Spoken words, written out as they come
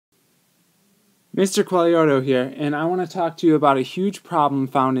Mr. Qualiordo here, and I want to talk to you about a huge problem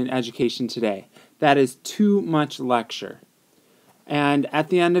found in education today. That is too much lecture. And at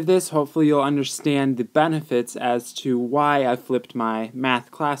the end of this, hopefully you'll understand the benefits as to why I flipped my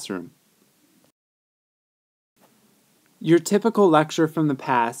math classroom. Your typical lecture from the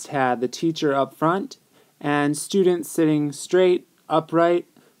past had the teacher up front and students sitting straight, upright,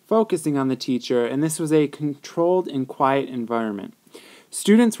 focusing on the teacher, and this was a controlled and quiet environment.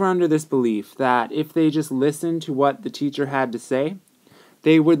 Students were under this belief that if they just listened to what the teacher had to say,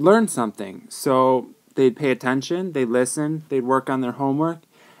 they would learn something. So they'd pay attention, they'd listen, they'd work on their homework,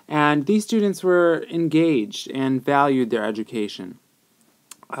 and these students were engaged and valued their education.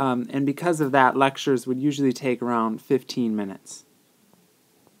 And because of that, lectures would usually take around 15 minutes.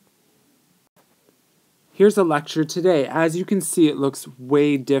 Here's a lecture today. As you can see, it looks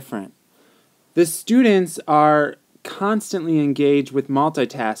way different. The students are constantly engaged with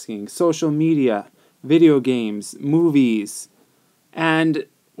multitasking, social media, video games, movies, and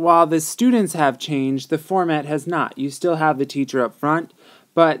while the students have changed, the format has not. You still have the teacher up front,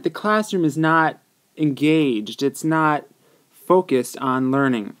 but the classroom is not engaged. It's not focused on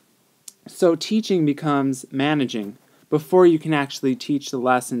learning. So teaching becomes managing before you can actually teach the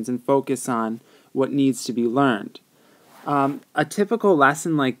lessons and focus on what needs to be learned. A typical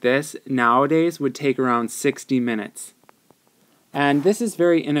lesson like this nowadays would take around 60 minutes. And this is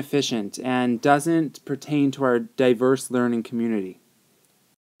very inefficient and doesn't pertain to our diverse learning community.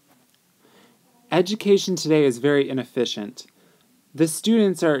 Education today is very inefficient. The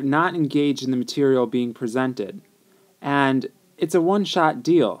students are not engaged in the material being presented. And it's a one-shot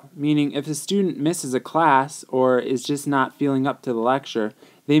deal, meaning if a student misses a class or is just not feeling up to the lecture,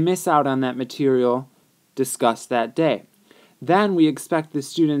 they miss out on that material discussed that day. Then we expect the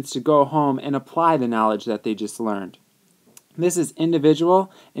students to go home and apply the knowledge that they just learned. This is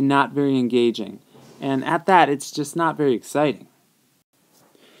individual and not very engaging. And at that, it's just not very exciting.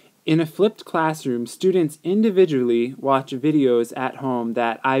 In a flipped classroom, students individually watch videos at home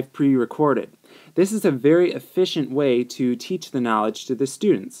that I've pre-recorded. This is a very efficient way to teach the knowledge to the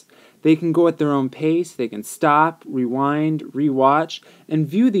students. They can go at their own pace, they can stop, rewind, rewatch, and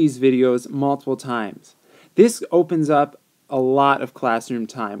view these videos multiple times. This opens up a lot of classroom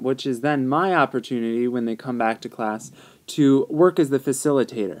time, which is then my opportunity when they come back to class to work as the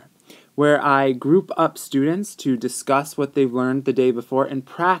facilitator, where I group up students to discuss what they've learned the day before and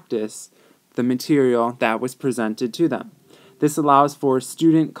practice the material that was presented to them. This allows for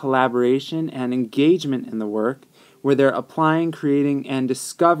student collaboration and engagement in the work, where they're applying, creating, and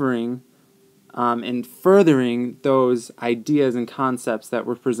discovering and furthering those ideas and concepts that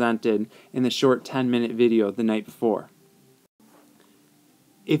were presented in the short 10-minute video the night before.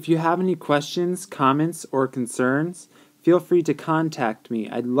 If you have any questions, comments, or concerns, feel free to contact me.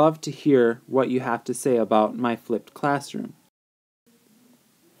 I'd love to hear what you have to say about my flipped classroom.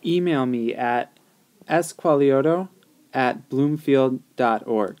 Email me at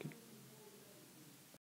squaliordo@bloomfield.org.